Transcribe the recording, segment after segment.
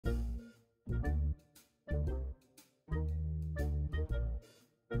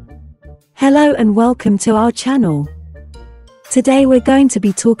Hello and welcome to our channel. Today we're going to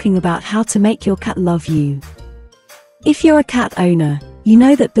be talking about how to make your cat love you. If you're a cat owner, you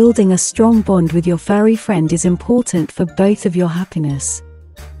know that building a strong bond with your furry friend is important for both of your happiness.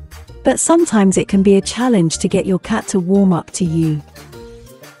 But sometimes it can be a challenge to get your cat to warm up to you.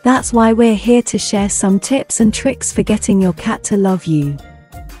 That's why we're here to share some tips and tricks for getting your cat to love you.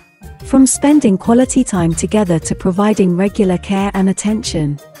 From spending quality time together to providing regular care and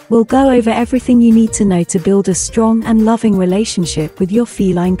attention, we'll go over everything you need to know to build a strong and loving relationship with your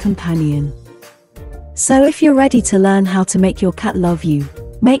feline companion. So if you're ready to learn how to make your cat love you,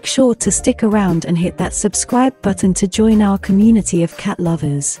 make sure to stick around and hit that subscribe button to join our community of cat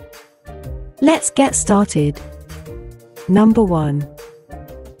lovers. Let's get started. Number 1.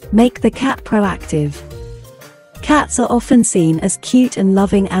 Make the cat proactive. Cats are often seen as cute and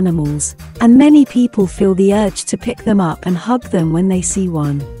loving animals, and many people feel the urge to pick them up and hug them when they see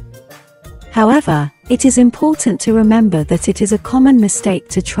one. However, it is important to remember that it is a common mistake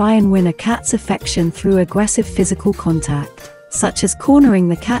to try and win a cat's affection through aggressive physical contact, such as cornering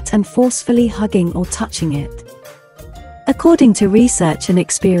the cat and forcefully hugging or touching it. According to research and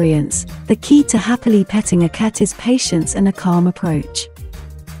experience, the key to happily petting a cat is patience and a calm approach.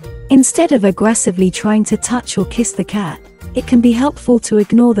 Instead of aggressively trying to touch or kiss the cat, it can be helpful to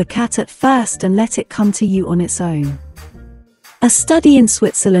ignore the cat at first and let it come to you on its own. A study in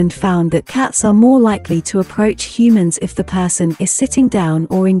Switzerland found that cats are more likely to approach humans if the person is sitting down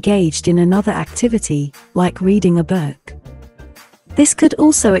or engaged in another activity, like reading a book. This could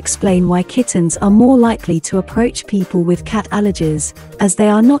also explain why kittens are more likely to approach people with cat allergies, as they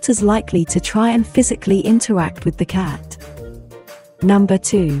are not as likely to try and physically interact with the cat. Number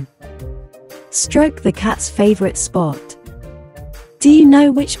 2. Stroke the cat's favorite spot. Do you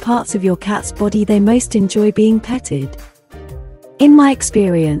know which parts of your cat's body they most enjoy being petted? In my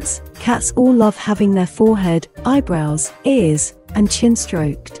experience, cats all love having their forehead, eyebrows, ears, and chin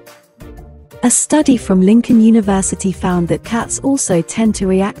stroked. A study from Lincoln University found that cats also tend to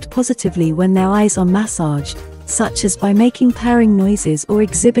react positively when their eyes are massaged, such as by making purring noises or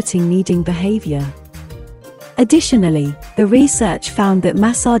exhibiting needing behavior. Additionally, the research found that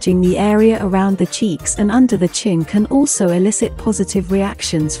massaging the area around the cheeks and under the chin can also elicit positive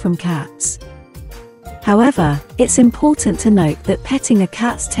reactions from cats. However, it's important to note that petting a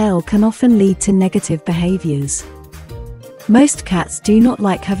cat's tail can often lead to negative behaviors. Most cats do not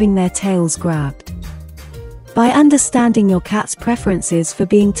like having their tails grabbed. By understanding your cat's preferences for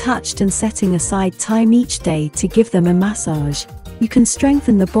being touched and setting aside time each day to give them a massage, you can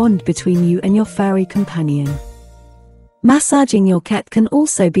strengthen the bond between you and your furry companion. Massaging your cat can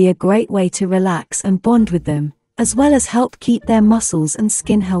also be a great way to relax and bond with them, as well as help keep their muscles and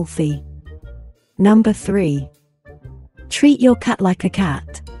skin healthy. Number 3. Treat your cat like a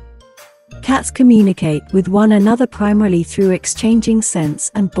cat. Cats communicate with one another primarily through exchanging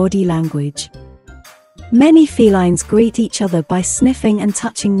scents and body language. Many felines greet each other by sniffing and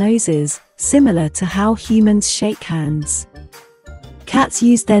touching noses, similar to how humans shake hands. Cats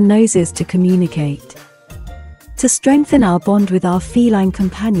use their noses to communicate. To strengthen our bond with our feline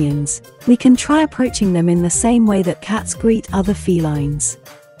companions, we can try approaching them in the same way that cats greet other felines.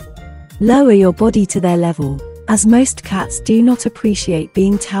 Lower your body to their level, as most cats do not appreciate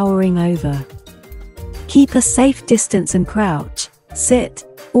being towering over. Keep a safe distance and crouch, sit,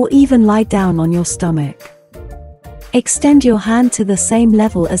 or even lie down on your stomach. Extend your hand to the same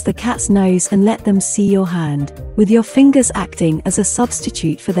level as the cat's nose and let them see your hand, with your fingers acting as a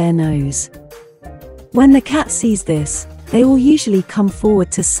substitute for their nose. When the cat sees this, they will usually come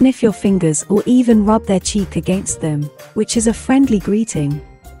forward to sniff your fingers or even rub their cheek against them, which is a friendly greeting.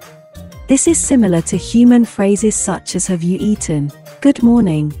 This is similar to human phrases such as "have you eaten?" "good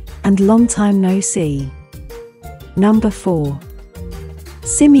morning," and "long time no see." Number 4.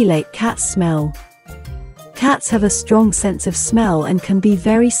 Simulate cat smell. Cats have a strong sense of smell and can be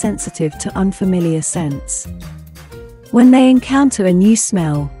very sensitive to unfamiliar scents. When they encounter a new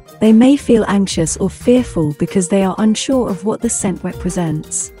smell, they may feel anxious or fearful because they are unsure of what the scent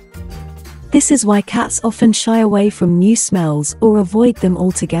represents. This is why cats often shy away from new smells or avoid them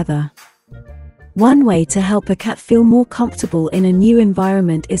altogether. One way to help a cat feel more comfortable in a new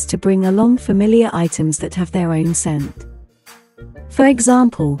environment is to bring along familiar items that have their own scent. For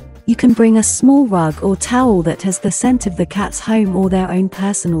example, you can bring a small rug or towel that has the scent of the cat's home or their own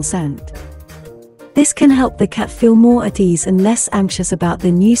personal scent. This can help the cat feel more at ease and less anxious about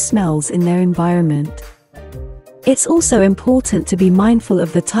the new smells in their environment. It's also important to be mindful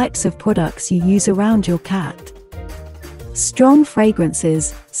of the types of products you use around your cat. Strong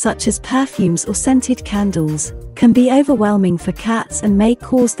fragrances, such as perfumes or scented candles, can be overwhelming for cats and may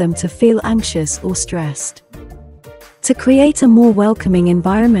cause them to feel anxious or stressed. To create a more welcoming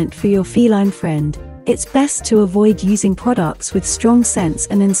environment for your feline friend, it's best to avoid using products with strong scents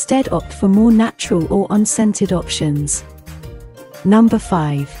and instead opt for more natural or unscented options. Number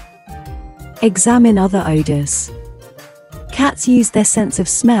 5. Examine other odors. Cats use their sense of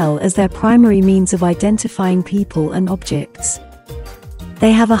smell as their primary means of identifying people and objects.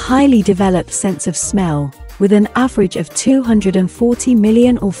 They have a highly developed sense of smell, with an average of 240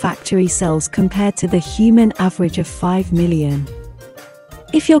 million olfactory cells compared to the human average of 5 million.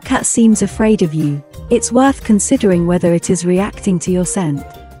 If your cat seems afraid of you, it's worth considering whether it is reacting to your scent.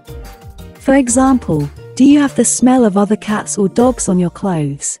 For example, do you have the smell of other cats or dogs on your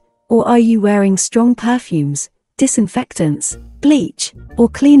clothes? Or are you wearing strong perfumes, disinfectants, bleach, or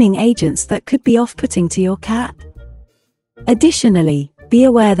cleaning agents that could be off-putting to your cat? Additionally, be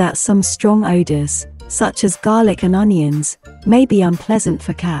aware that some strong odors, such as garlic and onions, may be unpleasant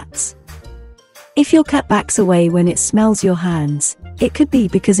for cats. If your cat backs away when it smells your hands, it could be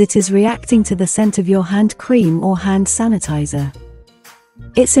because it is reacting to the scent of your hand cream or hand sanitizer.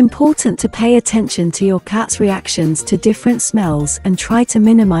 It's important to pay attention to your cat's reactions to different smells and try to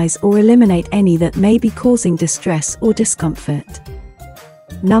minimize or eliminate any that may be causing distress or discomfort.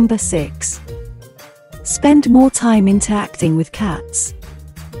 Number 6. Spend more time interacting with cats.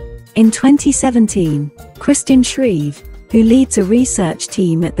 In 2017, Christian Shreve, who leads a research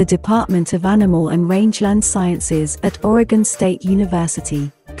team at the Department of Animal and Rangeland Sciences at Oregon State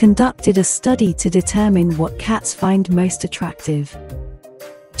University, conducted a study to determine what cats find most attractive.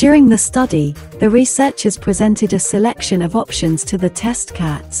 During the study, the researchers presented a selection of options to the test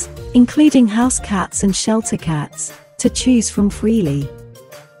cats, including house cats and shelter cats, to choose from freely.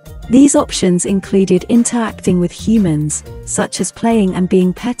 These options included interacting with humans, such as playing and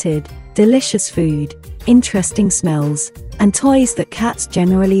being petted, delicious food, interesting smells, and toys that cats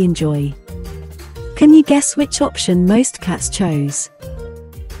generally enjoy. Can you guess which option most cats chose?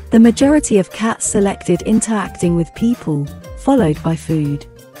 The majority of cats selected interacting with people, followed by food.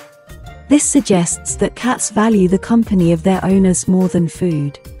 This suggests that cats value the company of their owners more than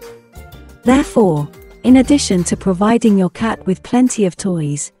food. Therefore, in addition to providing your cat with plenty of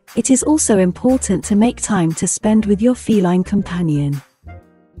toys, it is also important to make time to spend with your feline companion.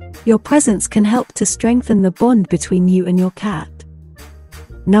 Your presence can help to strengthen the bond between you and your cat.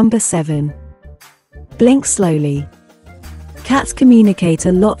 Number 7. Blink slowly. Cats communicate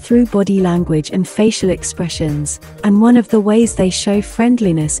a lot through body language and facial expressions, and one of the ways they show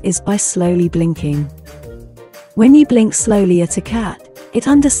friendliness is by slowly blinking. When you blink slowly at a cat, it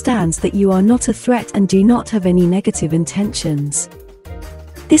understands that you are not a threat and do not have any negative intentions.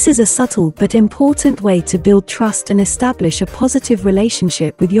 This is a subtle but important way to build trust and establish a positive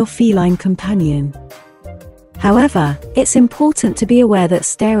relationship with your feline companion. However, it's important to be aware that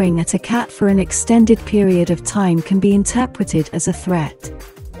staring at a cat for an extended period of time can be interpreted as a threat.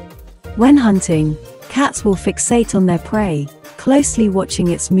 When hunting, cats will fixate on their prey, closely watching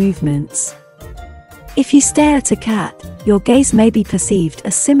its movements. If you stare at a cat, your gaze may be perceived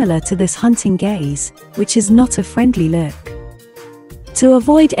as similar to this hunting gaze, which is not a friendly look. To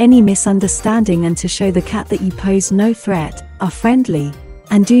avoid any misunderstanding and to show the cat that you pose no threat, are friendly,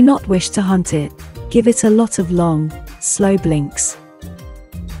 and do not wish to hunt it, give it a lot of long, slow blinks.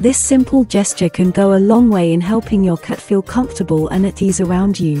 This simple gesture can go a long way in helping your cat feel comfortable and at ease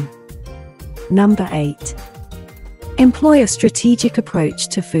around you. Number 8. Employ a strategic approach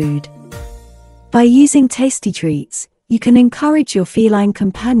to food. By using tasty treats, you can encourage your feline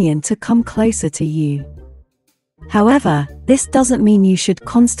companion to come closer to you. However, this doesn't mean you should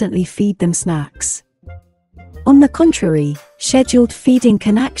constantly feed them snacks. On the contrary, scheduled feeding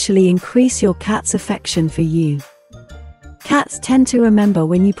can actually increase your cat's affection for you. Cats tend to remember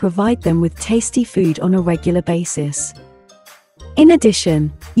when you provide them with tasty food on a regular basis. In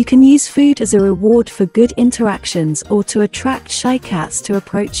addition, you can use food as a reward for good interactions or to attract shy cats to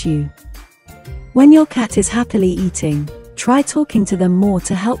approach you. When your cat is happily eating, try talking to them more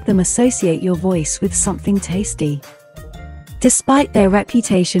to help them associate your voice with something tasty. Despite their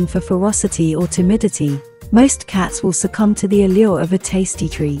reputation for ferocity or timidity, most cats will succumb to the allure of a tasty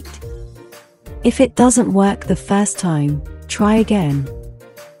treat. If it doesn't work the first time, try again.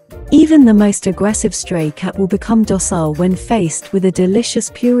 Even the most aggressive stray cat will become docile when faced with a delicious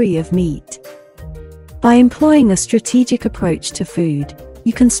puree of meat. By employing a strategic approach to food,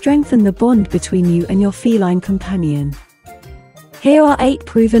 you can strengthen the bond between you and your feline companion. Here are 8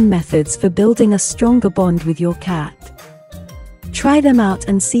 proven methods for building a stronger bond with your cat. Try them out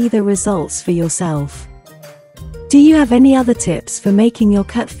and see the results for yourself. Do you have any other tips for making your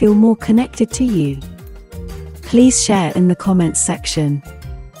cat feel more connected to you? Please share in the comments section.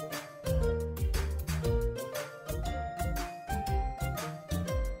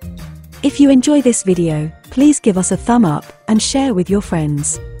 If you enjoy this video, please give us a thumb up and share with your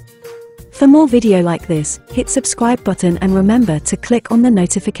friends. For more video like this, hit subscribe button and remember to click on the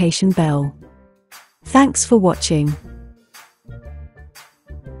notification bell. Thanks for watching.